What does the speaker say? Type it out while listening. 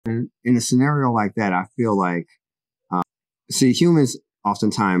In a scenario like that, I feel like, uh, see, humans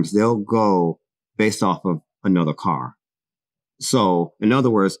oftentimes they'll go based off of another car. So, in other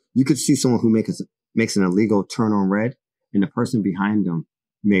words, you could see someone who makes an illegal turn on red, and the person behind them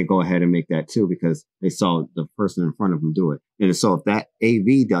may go ahead and make that too because they saw the person in front of them do it. And so, if that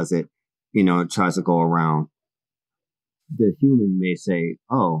AV does it, it tries to go around, the human may say,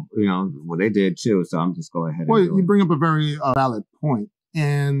 "Oh, well, they did too, so I'm just go ahead Well, and do you it." bring up a very valid point.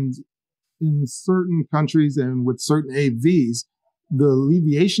 And in certain countries and with certain AVs, the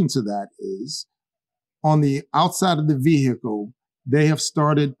alleviation to that is on the outside of the vehicle, they have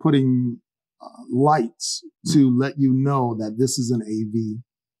started putting lights to let you know that this is an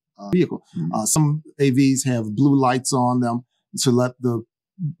AV vehicle. Some AVs have blue lights on them to let the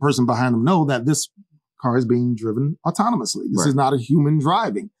person behind them know that this car is being driven autonomously. This is not a human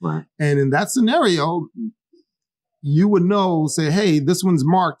driving. Right. And in that scenario, you would know, say, hey, this one's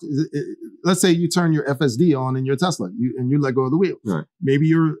marked. Let's say you turn your FSD on in your Tesla and you let go of the wheel. Right. Maybe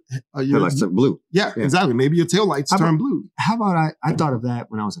your lights turn blue. Yeah, exactly. Maybe your tail lights turn blue. How about I thought of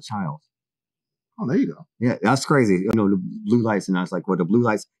that when I was a child. Oh, there you go. Yeah, that's crazy. The blue lights, and I was like, well, the blue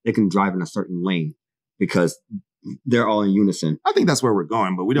lights, they can drive in a certain lane because they're all in unison. I think that's where we're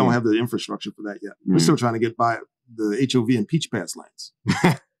going, but we don't have the infrastructure for that yet. We're still trying to get by the HOV and Peach Pass lanes.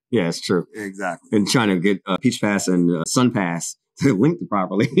 Yeah, it's true. Exactly. And trying to get Peach Pass and Sun Pass to link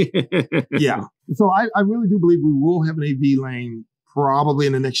properly. Yeah. So I really do believe we will have an AV lane probably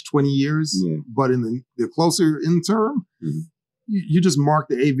in the next 20 years. Yeah. But in the closer in term, you just mark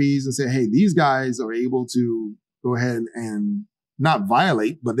the AVs and say, hey, these guys are able to go ahead and not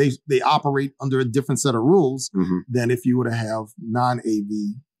violate, but they operate under a different set of rules than if you were to have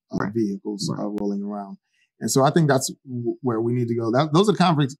non-AV vehicles rolling around. And so I think that's where we need to go. Those are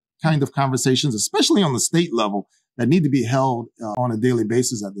kind of conversations, especially on the state level, that need to be held on a daily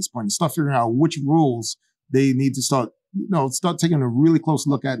basis at this point and start figuring out which rules they need to start taking a really close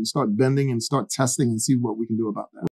look at and start bending and start testing and see what we can do about that.